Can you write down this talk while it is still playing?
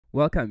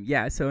Welcome.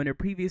 Yeah, so in a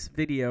previous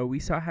video, we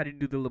saw how to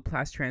do the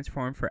Laplace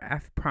transform for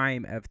f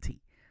prime of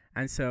t.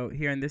 And so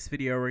here in this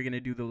video, we're going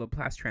to do the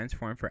Laplace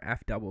transform for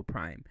f double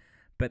prime.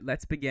 But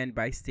let's begin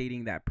by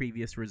stating that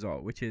previous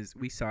result, which is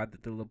we saw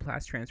that the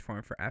Laplace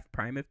transform for f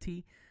prime of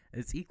t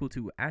is equal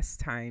to s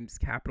times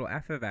capital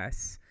F of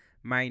s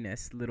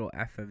minus little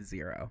f of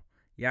 0.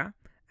 Yeah?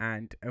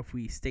 And if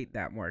we state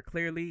that more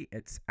clearly,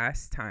 it's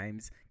s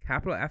times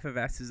capital F of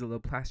s is the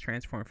Laplace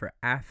transform for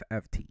f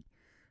of t.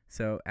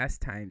 So s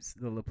times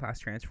the Laplace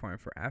transform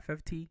for f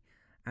of t,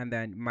 and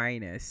then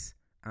minus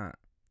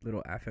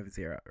little f of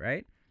 0,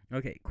 right?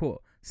 Okay,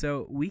 cool.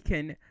 So we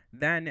can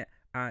then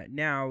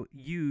now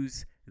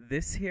use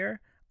this here,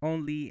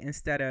 only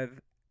instead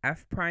of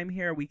f prime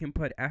here, we can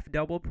put f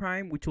double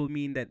prime, which will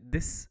mean that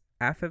this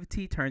f of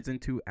t turns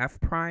into f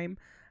prime,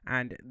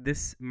 and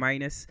this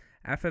minus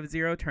f of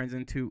 0 turns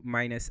into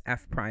minus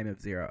f prime of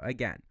 0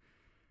 again.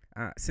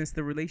 Since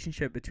the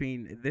relationship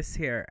between this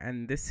here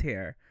and this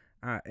here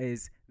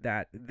is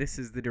that this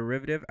is the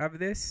derivative of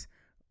this,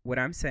 what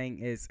I'm saying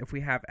is if we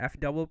have f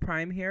double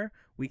prime here,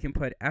 we can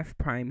put f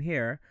prime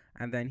here,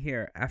 and then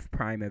here f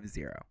prime of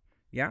 0.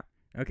 Yeah?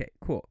 Okay,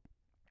 cool.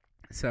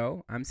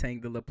 So I'm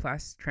saying the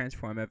Laplace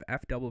transform of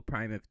f double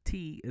prime of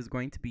t is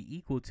going to be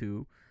equal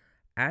to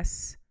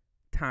s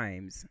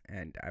times,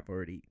 and I've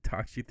already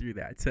talked you through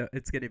that, so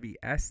it's going to be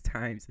s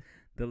times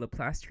the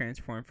Laplace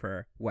transform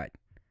for what?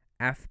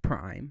 F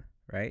prime,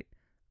 right?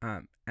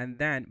 And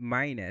then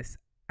minus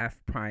f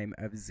prime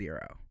of 0,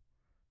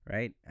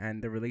 right?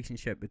 And the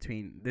relationship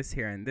between this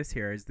here and this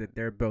here is that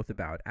they're both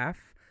about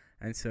f,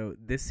 and so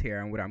this here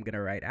and what I'm going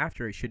to write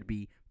after it should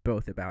be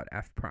both about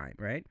f prime,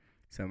 right?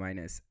 So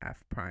minus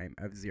f prime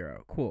of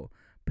 0. Cool.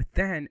 But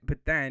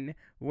then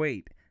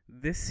wait,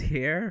 this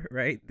here,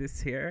 right? This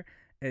here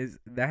is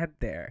that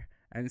there,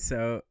 and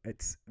so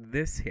it's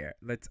this here.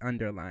 Let's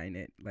underline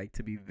it, like,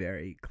 to be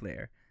very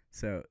clear.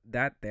 So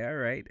that there,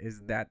 right,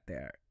 is that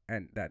there,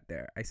 and that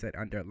there. I said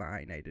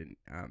underline, I didn't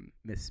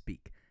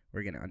misspeak.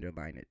 We're going to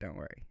underline it, don't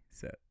worry.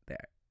 So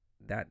there.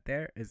 That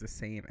there is the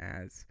same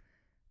as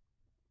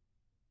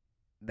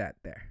that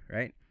there,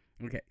 right?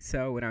 Okay,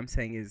 so what I'm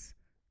saying is,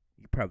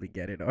 you probably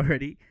get it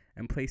already.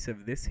 In place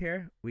of this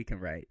here, we can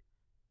write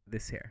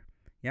this here.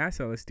 Yeah,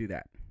 so let's do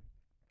that.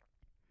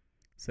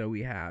 So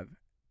we have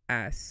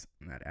s,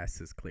 and that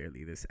s is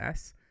clearly this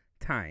s,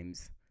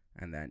 times,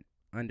 and then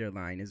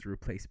underline is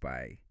replaced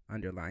by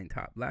underline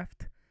top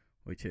left,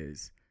 which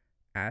is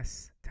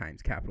s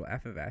times capital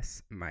F of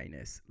s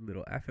minus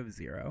little f of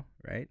 0,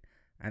 right?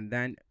 And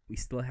then we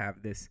still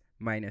have this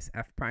minus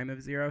f prime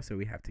of 0, so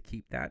we have to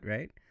keep that,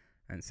 right?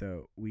 And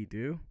so we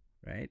do,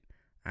 right?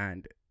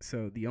 And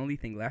so the only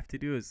thing left to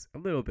do is a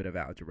little bit of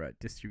algebra.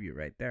 Distribute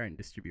right there and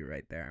distribute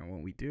right there. And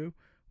when we do,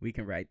 we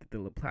can write that the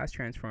Laplace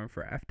transform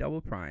for f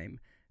double prime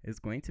is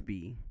going to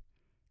be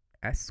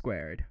s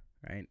squared,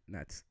 right? And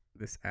that's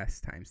this s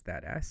times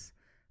that s,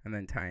 and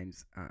then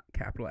times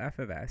capital F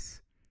of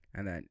s,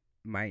 and then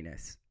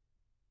minus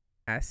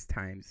s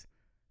times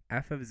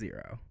f of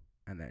 0,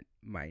 and then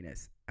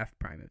minus f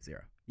prime of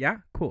 0. Yeah?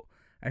 Cool.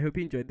 I hope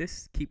you enjoyed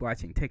this. Keep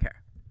watching. Take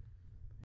care.